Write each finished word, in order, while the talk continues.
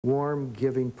warm,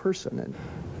 giving person.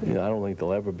 And I don't think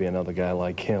there'll ever be another guy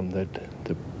like him that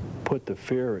put the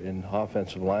fear in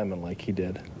offensive linemen like he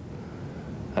did.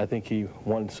 I think he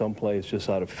won some plays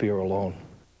just out of fear alone.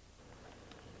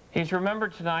 He's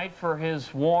remembered tonight for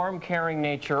his warm, caring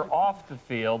nature off the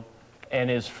field and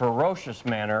his ferocious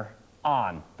manner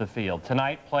on the field.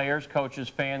 Tonight, players, coaches,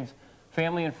 fans,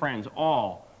 family, and friends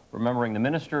all remembering the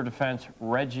Minister of Defense,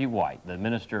 Reggie White. The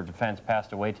Minister of Defense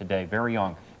passed away today, very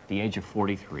young, at the age of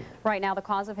 43. Right now, the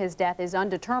cause of his death is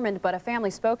undetermined, but a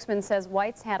family spokesman says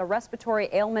White's had a respiratory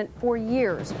ailment for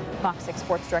years. Fox 6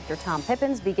 Sports Director Tom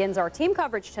Pippins begins our team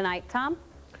coverage tonight. Tom?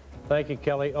 Thank you,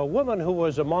 Kelly. A woman who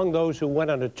was among those who went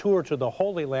on a tour to the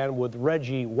Holy Land with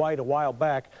Reggie White a while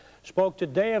back spoke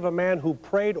today of a man who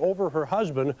prayed over her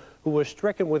husband who was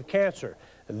stricken with cancer.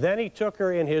 Then he took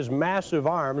her in his massive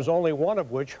arms, only one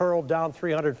of which hurled down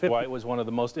 350. White was one of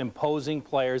the most imposing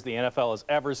players the NFL has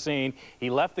ever seen. He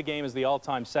left the game as the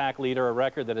all-time sack leader, a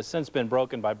record that has since been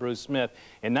broken by Bruce Smith.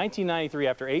 In 1993,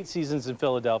 after 8 seasons in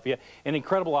Philadelphia, an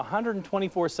incredible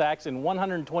 124 sacks in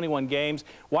 121 games,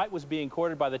 White was being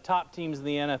courted by the top teams in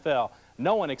the NFL.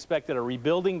 No one expected a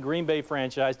rebuilding Green Bay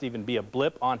franchise to even be a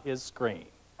blip on his screen.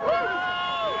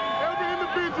 Every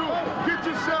individual, get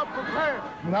yourself prepared.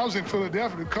 When I was in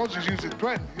Philadelphia, the coaches used to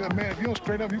threaten. Yeah, man, if you don't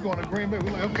straight up, you're going to Green Bay.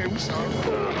 We're like, okay, we're sorry.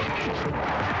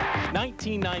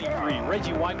 1993,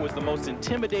 Reggie White was the most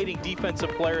intimidating defensive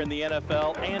player in the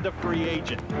NFL and a free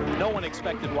agent. No one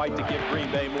expected White to give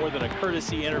Green Bay more than a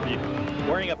courtesy interview.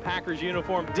 Wearing a Packers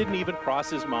uniform didn't even cross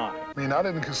his mind. I mean, I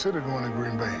didn't consider going to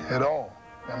Green Bay at all.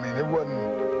 I mean, it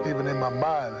wasn't even in my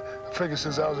mind. I figured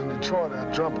since I was in Detroit,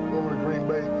 I'd jump over to Green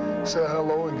Bay, say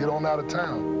hello, and get on out of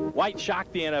town. White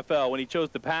shocked the NFL when he chose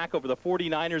the Pack over the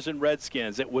 49ers and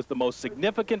Redskins. It was the most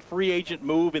significant free agent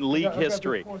move in league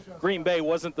history. Green Bay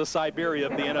wasn't the Siberia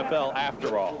of the NFL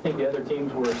after all. I think the other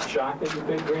teams were shocked that you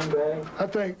picked Green Bay? I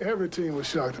think every team was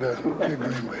shocked that I picked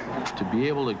Green Bay. To be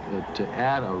able to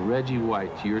add a Reggie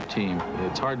White to your team,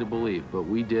 it's hard to believe, but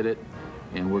we did it.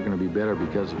 And we're going to be better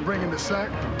because of it. Bringing the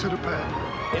sack to the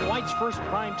Pack. In White's first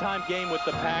primetime game with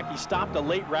the Pack, he stopped a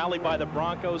late rally by the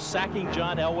Broncos, sacking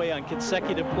John Elway on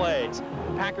consecutive plays.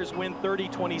 The Packers win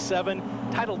 30-27.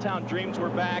 Titletown dreams were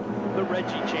back. The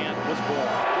Reggie chant was born.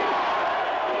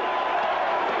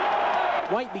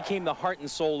 White became the heart and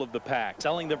soul of the Pack,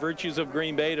 selling the virtues of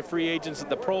Green Bay to free agents at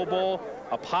the Pro Bowl,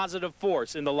 a positive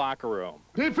force in the locker room.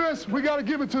 Defense, we got to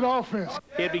give it to the offense.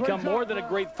 He had become more than a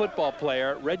great football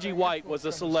player. Reggie White was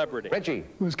a celebrity. Reggie.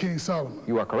 It was King Solomon.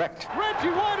 You are correct.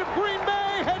 Reggie White of Green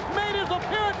Bay has made his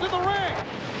appearance in the ring.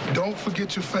 Don't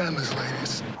forget your families,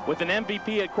 ladies. With an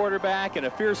MVP at quarterback and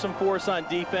a fearsome force on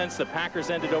defense, the Packers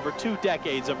ended over 2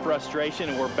 decades of frustration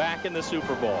and were back in the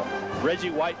Super Bowl. Reggie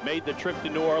White made the trip to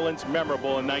New Orleans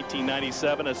memorable in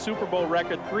 1997, a Super Bowl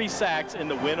record 3 sacks in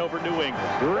the win over New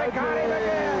England. Reggie.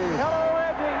 Hello,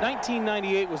 Reggie.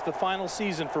 1998 was the final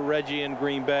season for Reggie in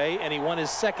Green Bay, and he won his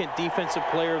 2nd Defensive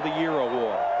Player of the Year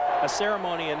award. A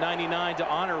ceremony in '99 to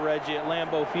honor Reggie at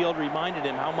Lambeau Field reminded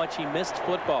him how much he missed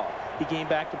football. He came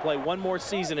back to play 1 more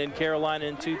season in Carolina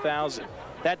in 2000.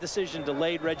 That decision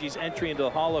delayed Reggie's entry into the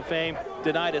Hall of Fame,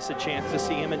 denied us a chance to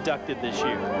see him inducted this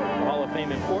year. The Hall of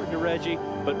Fame important to Reggie,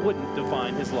 but wouldn't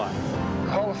define his life.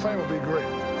 The Hall of Fame would be great,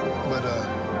 but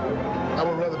I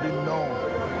would rather be known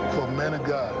for a man of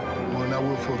God more than I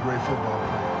would for a great football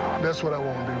player. That's what I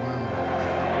want to be remembered.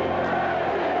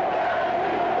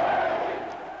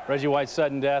 Reggie White's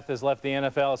sudden death has left the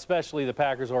NFL, especially the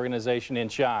Packers organization, in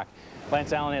shock.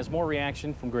 Lance Allen has more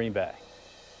reaction from Green Bay.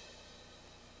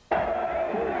 The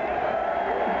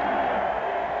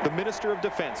Minister of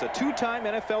Defense, a 2-time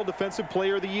NFL Defensive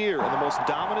Player of the Year and the most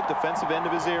dominant defensive end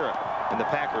of his era. And the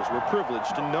Packers were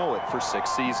privileged to know it for 6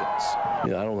 seasons. I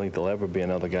don't think there'll ever be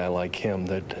another guy like him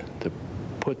that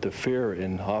put the fear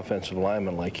in offensive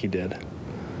linemen like he did.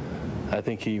 I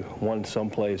think he won some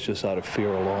plays just out of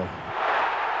fear alone.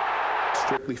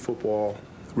 Strictly football,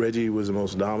 Reggie was the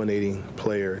most dominating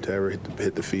player to ever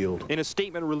hit the field. In a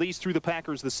statement released through the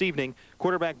Packers this evening,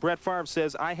 quarterback Brett Favre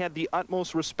says, "I had the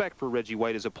utmost respect for Reggie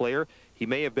White as a player. He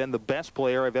may have been the best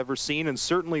player I've ever seen and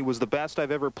certainly was the best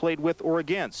I've ever played with or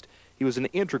against. He was an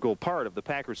integral part of the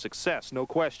Packers' success, no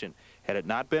question. Had it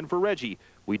not been for Reggie,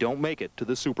 we don't make it to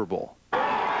the Super Bowl."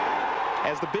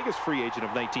 As the biggest free agent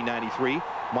of 1993,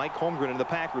 Mike Holmgren and the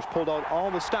Packers pulled out all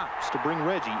the stops to bring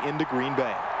Reggie into Green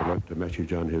Bay. I left a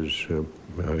message on his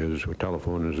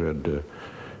telephone and said,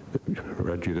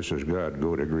 "Reggie, this is God.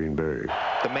 Go to Green Bay."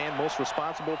 The man most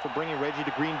responsible for bringing Reggie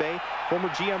to Green Bay, former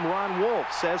GM Ron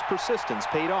Wolf, says persistence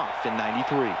paid off in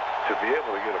 '93. to be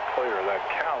able to get a player of that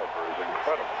caliber is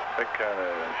incredible. That kind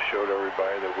of showed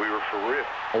everybody that we were for real.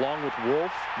 Along with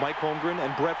Wolf, Mike Holmgren,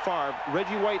 and Brett Favre,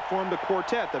 Reggie White formed a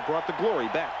quartet that brought the glory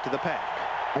back to the Pack.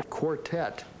 That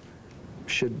quartet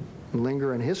should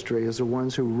linger in history as the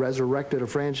ones who resurrected a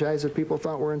franchise that people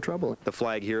thought were in trouble. The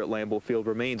flag here at Lambeau Field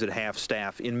remains at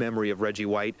half-staff in memory of Reggie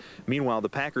White. Meanwhile, the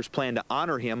Packers plan to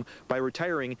honor him by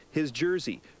retiring his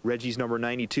jersey. Reggie's number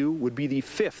 92 would be the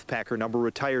 5th Packer number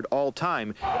retired all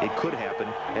time. It could happen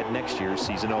at next year's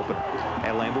season opener.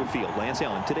 At Lambeau Field, Lance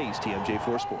Allen, today's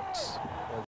TMJ4 Sports.